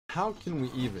How can we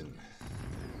even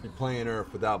be playing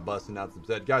Earth without busting out some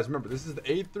Zed? Guys, remember, this is the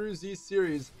A through Z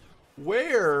series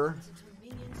where...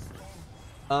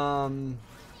 Sorry,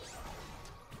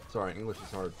 English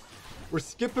is hard. We're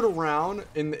skipping around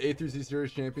in the A through Z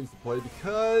series champions to play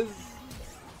because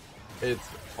it's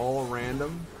all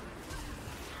random.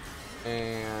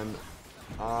 And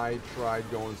I tried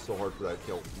going so hard for that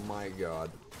kill. My God.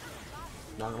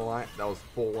 Not gonna lie, that was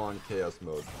full on chaos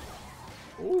mode.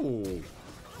 Ooh.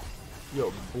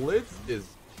 Yo, Blitz is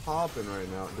popping right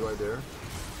now. Do I dare?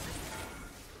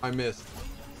 I missed.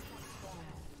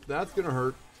 That's gonna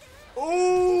hurt.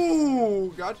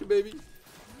 Oh, gotcha, baby.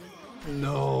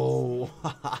 No.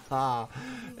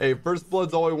 Hey, first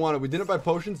blood's all we wanted. We didn't buy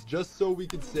potions just so we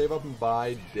could save up and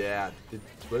buy that.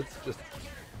 Let's just...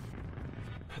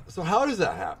 So how does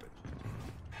that happen?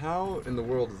 How in the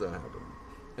world does that happen?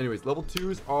 Anyways, level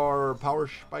 2s are Power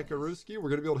Spikeruski. We're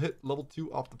going to be able to hit level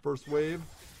 2 off the first wave.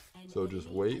 So just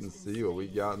wait and see what we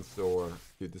got in store.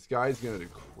 Dude, this guy's going to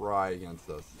cry against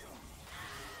us.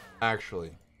 Actually.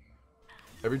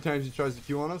 Every time he tries to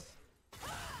Q on us,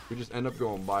 we just end up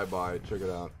going bye-bye. Check it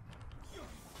out.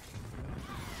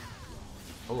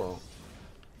 Hello.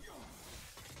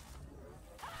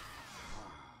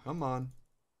 Come on.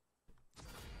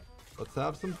 Let's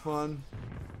have some fun.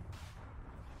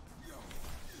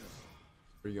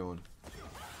 Where are you going?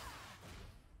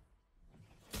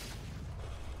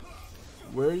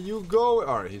 Where you go?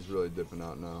 Alright, he's really dipping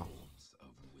out now.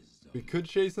 We could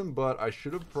chase him, but I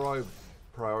should have probably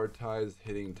prioritized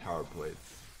hitting tower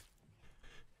plates.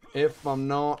 If I'm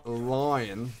not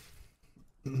lying,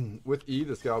 with E,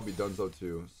 this guy will be donezo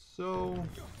too. So,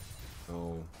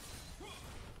 oh,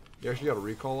 you actually got a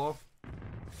recall off?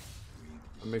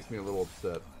 That makes me a little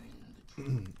upset.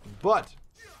 But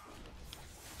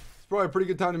it's probably a pretty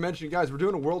good time to mention, guys, we're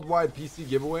doing a worldwide PC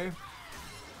giveaway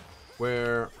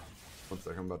where, one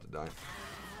sec, I'm about to die.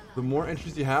 The more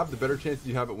entries you have, the better chances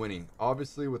you have at winning.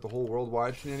 Obviously, with the whole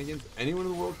worldwide shenanigans, anyone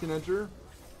in the world can enter.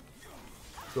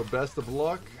 So best of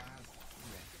luck.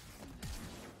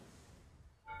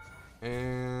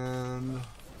 And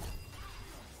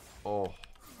oh,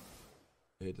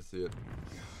 I hate to see it.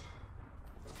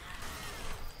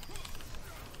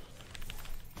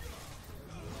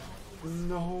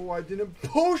 No, I didn't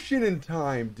potion in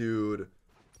time, dude.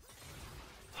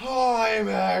 Oh, I'm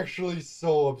actually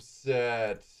so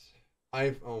upset.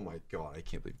 Oh my God, I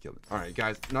can't believe you killed me. All right,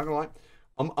 guys, not gonna lie,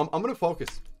 I'm gonna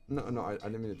focus. No, I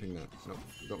didn't mean to ping that. No,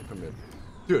 don't come in,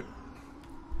 dude.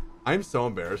 I'm so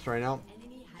embarrassed right now.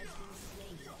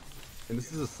 And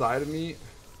this is a side of me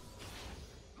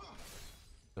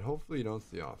that hopefully you don't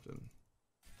see often.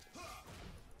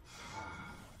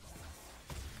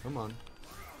 Come on.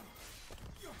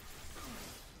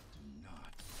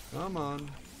 Come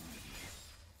on.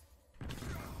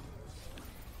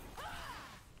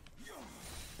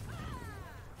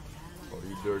 Oh,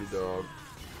 you dirty dog.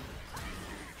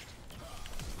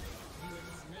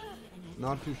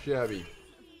 Not too shabby.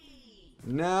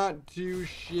 Not too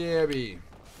shabby.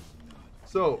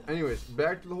 So, anyways,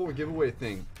 back to the whole giveaway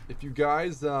thing. If you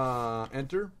guys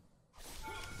enter,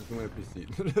 you can win a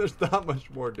PC. There's not much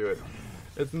more to it.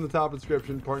 It's in the top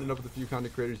description. Partnered up with a few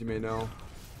content creators you may know.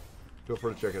 Feel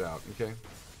free to check it out, okay?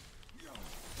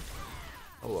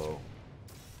 Hello.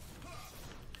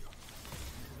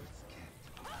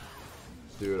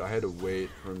 Dude, I had to wait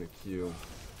for him to queue.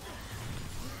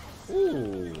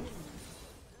 Ooh.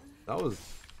 That was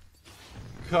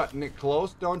cutting it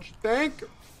close, don't you think?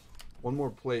 One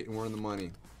more plate and we're in the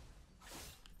money.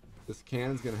 This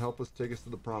cannon's gonna help us take us to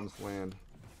the promised land.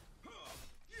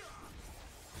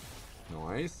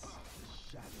 Nice.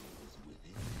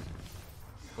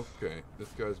 Okay, this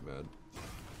guy's mad.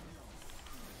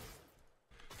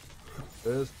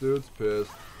 This dude's pissed.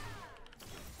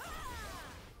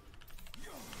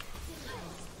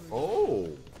 Oh!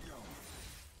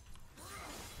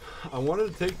 I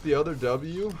wanted to take the other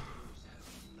W,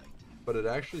 but it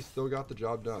actually still got the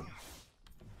job done.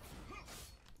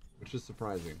 Which is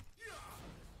surprising.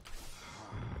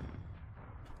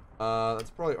 That's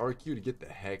probably RQ to get the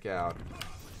heck out.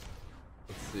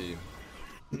 Let's see.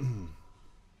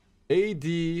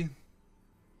 AD,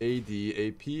 AP,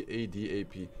 AD,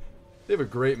 AP. They have a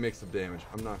great mix of damage.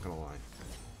 I'm not gonna lie.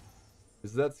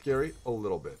 Is that scary? A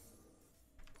little bit.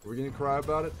 Are we gonna cry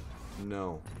about it?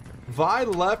 No. Vi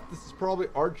left. This is probably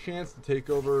our chance to take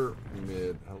over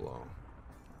mid. Hello.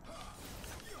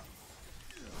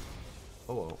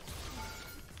 Hello.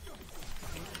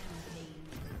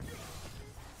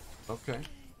 Okay.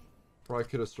 Probably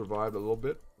could have survived a little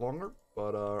bit longer,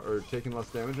 but or taken less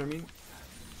damage, I mean.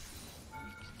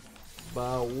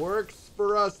 But works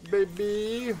for us,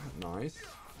 baby. Nice.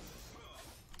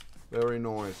 Very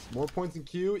nice. More points in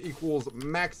queue equals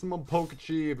maximum poke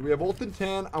achieved. We have ult in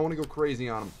 10. I want to go crazy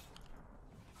on him.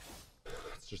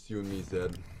 It's just you and me,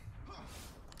 Zed.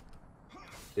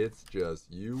 It's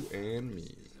just you and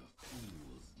me.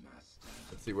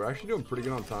 Let's see. We're actually doing pretty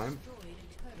good on time.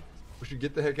 We should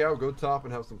get the heck out, go top,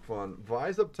 and have some fun.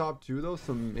 Vi's up top too, though,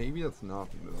 so maybe that's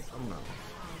not the move. I don't know.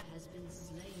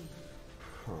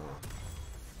 Huh.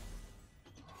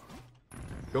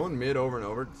 Going mid over and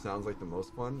over sounds like the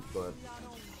most fun, but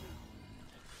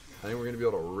I think we're going to be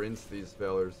able to rinse these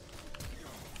fellers.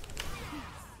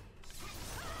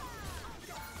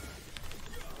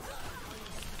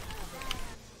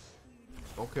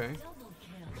 Okay.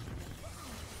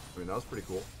 I mean, that was pretty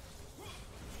cool.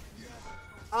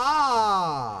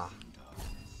 Ah!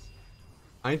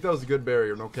 I think that was a good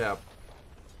barrier, no cap.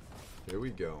 Here we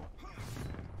go.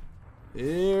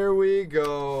 Here we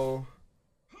go.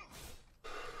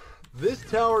 This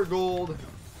tower gold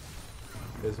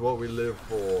is what we live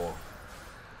for.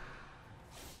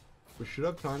 We should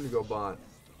have time to go bot.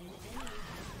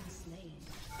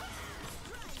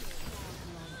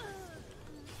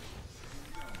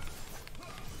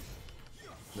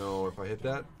 No, if I hit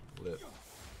that, lit.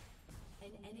 An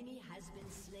enemy has been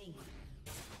slain.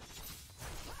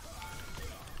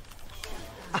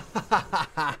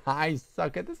 I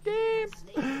suck at this game.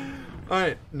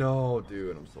 Alright, no,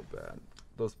 dude, I'm so bad.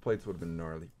 Those plates would have been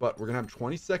gnarly. But we're going to have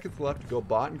 20 seconds left to go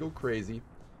bot and go crazy.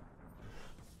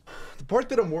 The part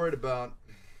that I'm worried about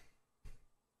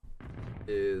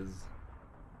is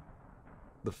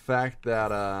the fact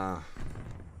that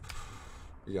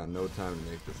we got no time to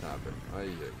make this happen.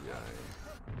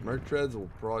 Merc Treads will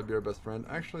probably be our best friend.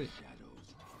 Actually,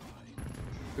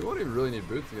 we won't even really need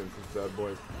boots against these bad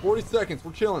boys. 40 seconds,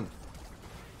 we're chilling.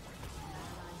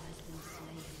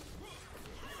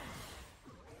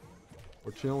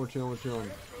 We're chilling, we're chilling, we're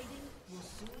chilling.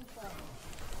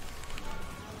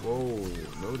 Whoa,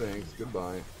 no thanks,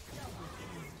 goodbye.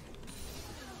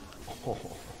 Oh.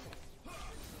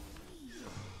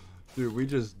 Dude, we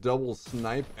just double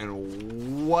snipe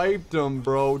and wiped them,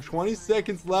 bro. 20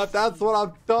 seconds left, that's what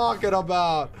I'm talking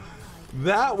about.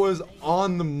 That was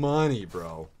on the money,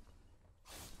 bro.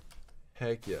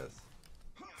 Heck yes.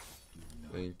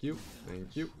 Thank you,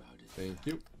 thank you, thank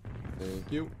you,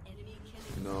 thank you.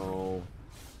 No.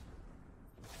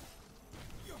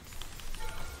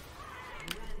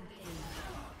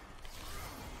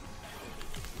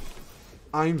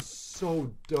 I'm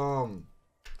so dumb.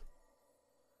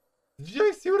 Did you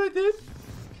guys see what I did?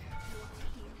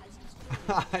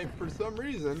 I, for some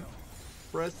reason,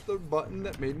 pressed the button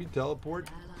that made me teleport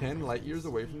 10 light years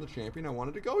away from the champion I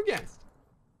wanted to go against.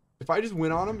 If I just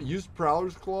went on him, used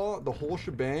Prowler's Claw, the whole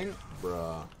shebang,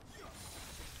 bruh.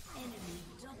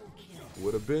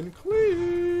 Would have been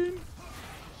clean.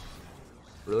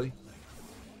 Really?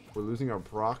 We're losing our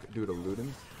proc due to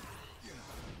Ludens?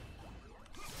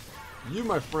 You,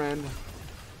 my friend,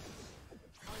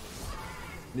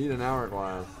 need an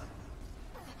hourglass.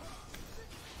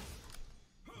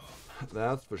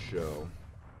 That's for show.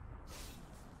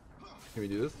 Can we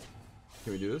do this?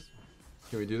 Can we do this?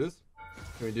 Can we do this?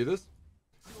 Can we do this?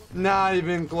 Not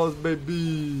even close,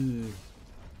 baby.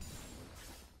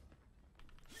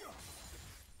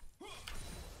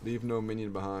 Leave no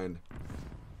minion behind.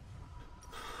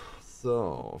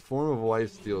 So, a form of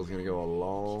lifesteal is going to go a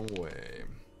long way.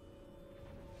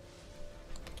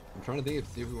 I'm trying to think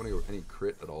see if we want to go any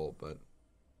crit at all, but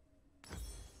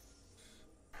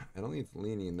I don't think it's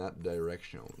leaning in that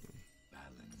direction.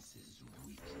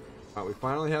 Alright, we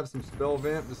finally have some spell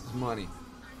vamp. This is money.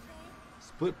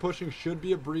 Split pushing should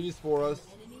be a breeze for us.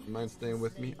 You mind staying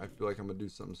with me? I feel like I'm going to do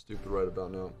something stupid right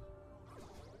about now.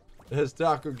 His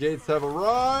taco gates have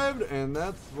arrived, and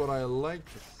that's what I like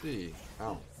to see.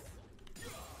 Ow.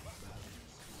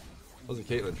 That was a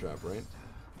Caitlyn trap, right?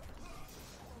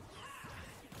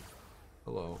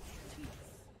 Hello.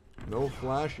 No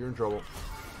flash, you're in trouble.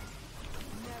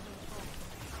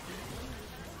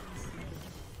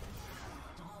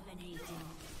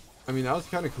 I mean, that was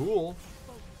kind of cool.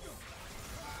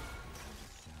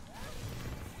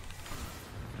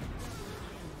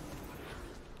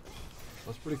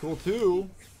 That's pretty cool too.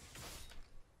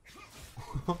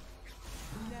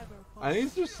 I think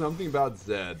it's just something about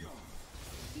Zed.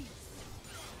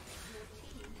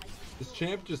 This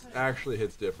champ just actually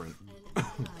hits different.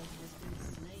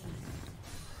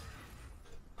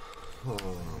 Oh,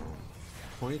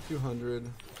 2200.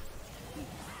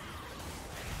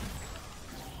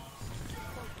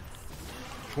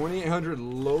 2800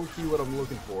 low key what I'm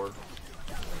looking for.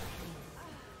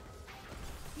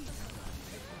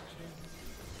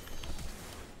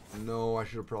 no, I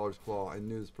should have Prowler's Claw. I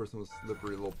knew this person was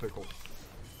slippery, little pickle.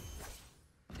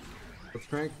 Let's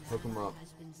crank, hook him up.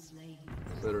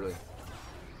 Literally.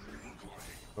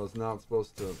 I was not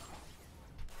supposed to.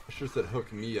 I should have said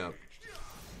hook me up.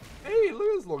 Hey, look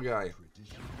at this little guy.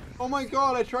 Oh my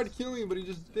god, I tried killing him, but he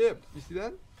just dipped. You see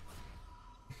that?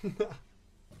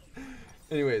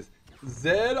 Anyways,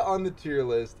 Zed on the tier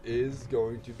list is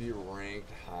going to be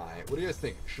ranked high. What do you guys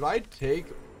think? Should I take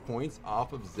points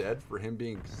off of Zed for him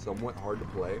being somewhat hard to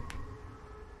play?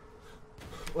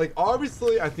 Like,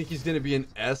 obviously, I think he's going to be an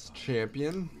S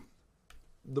champion.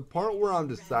 The part where I'm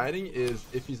deciding is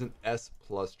if he's an S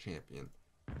plus champion.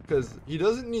 Because he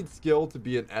doesn't need skill to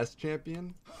be an S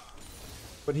champion.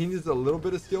 But he needs a little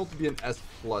bit of skill to be an S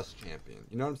plus champion.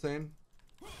 You know what I'm saying?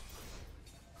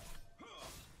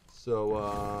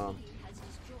 So,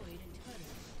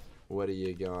 what do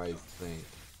you guys think?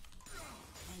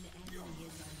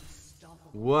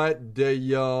 What do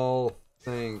y'all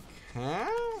think, huh?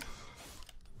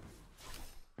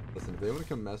 Listen, if they want to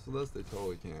come mess with us, they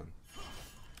totally can.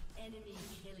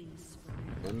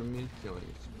 Enemy killing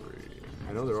spree.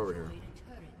 I know they're over here.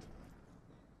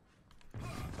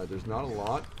 Alright, there's not a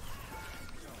lot.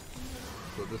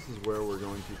 So this is where we're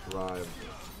going to thrive.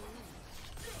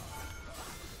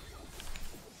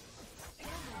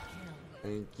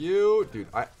 Thank you. Dude,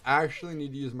 I actually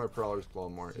need to use my Prowler's Claw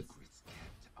more. It's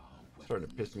starting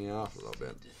to piss me off a little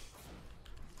bit.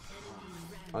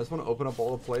 I just want to open up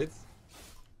all the plates.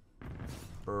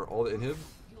 Or all the inhibs.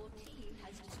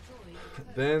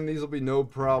 Then these will be no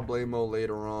problemo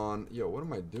later on. Yo, what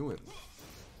am I doing?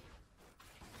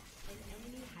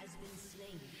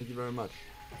 Thank you very much.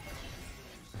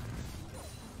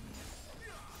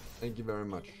 Thank you very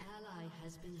much.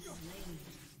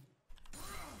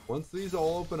 Once these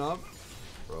all open up,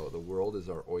 bro, the world is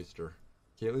our oyster.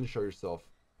 Caitlyn, show yourself.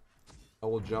 I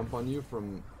will jump on you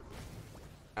from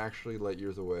actually light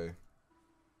years away.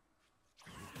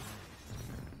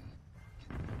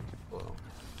 Well,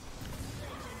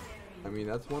 I mean,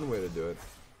 that's one way to do it.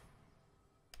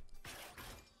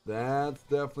 That's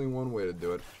definitely one way to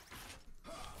do it.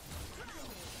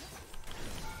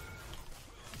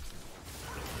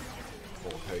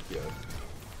 Oh, heck yeah.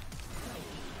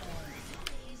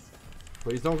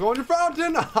 Please don't go in your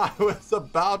fountain! I was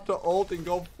about to ult and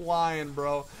go flying,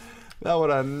 bro. That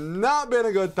would have not been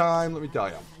a good time, let me tell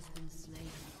you.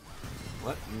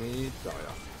 Let me tell you.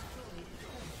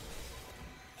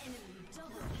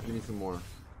 Give me some more.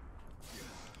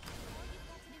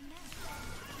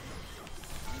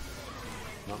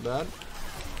 Not bad.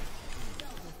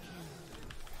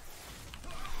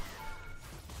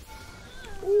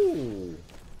 Ooh.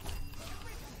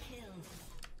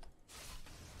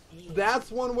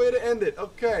 That's one way to end it.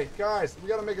 Okay, guys, we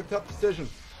gotta make a tough decision.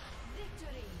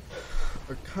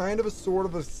 A kind of a sort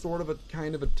of a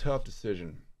tough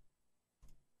decision.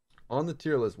 On the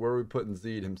tier list, where are we putting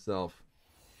Zed himself?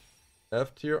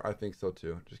 F tier? I think so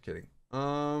too. Just kidding.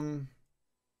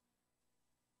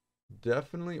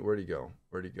 Definitely. Where'd he go?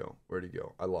 Where'd he go? Where'd he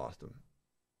go? I lost him.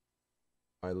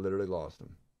 I literally lost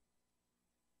him.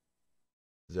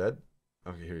 Zed?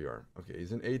 Okay, here you are. Okay,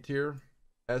 he's in A tier.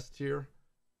 S tier.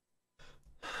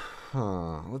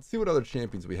 Let's see what other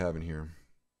champions we have in here.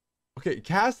 Okay,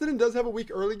 Kassadin does have a weak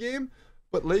early game,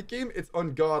 but late game, it's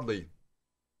ungodly.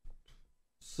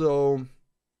 So,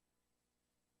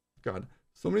 God,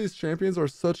 so many of these champions are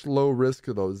such low risk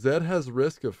though. Zed has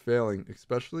risk of failing,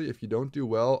 especially if you don't do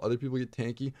well. Other people get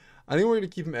tanky. I think we're going to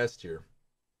keep him S tier.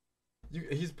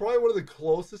 He's probably one of the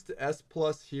closest to S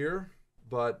plus here,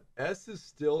 but S is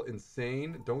still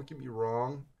insane. Don't get me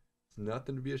wrong. It's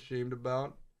nothing to be ashamed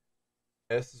about.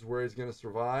 S is where he's going to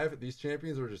survive. These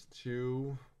champions are just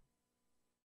too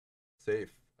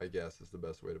safe, I guess is the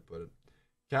best way to put it.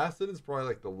 Kassadin is probably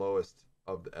like the lowest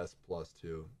of the S plus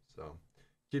too. So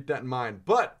keep that in mind.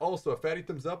 But also a fatty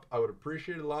thumbs up. I would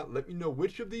appreciate it a lot. Let me know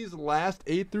which of these last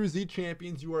A through Z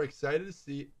champions you are excited to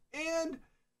see. And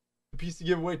the PC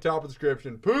giveaway top of the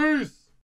description. Peace!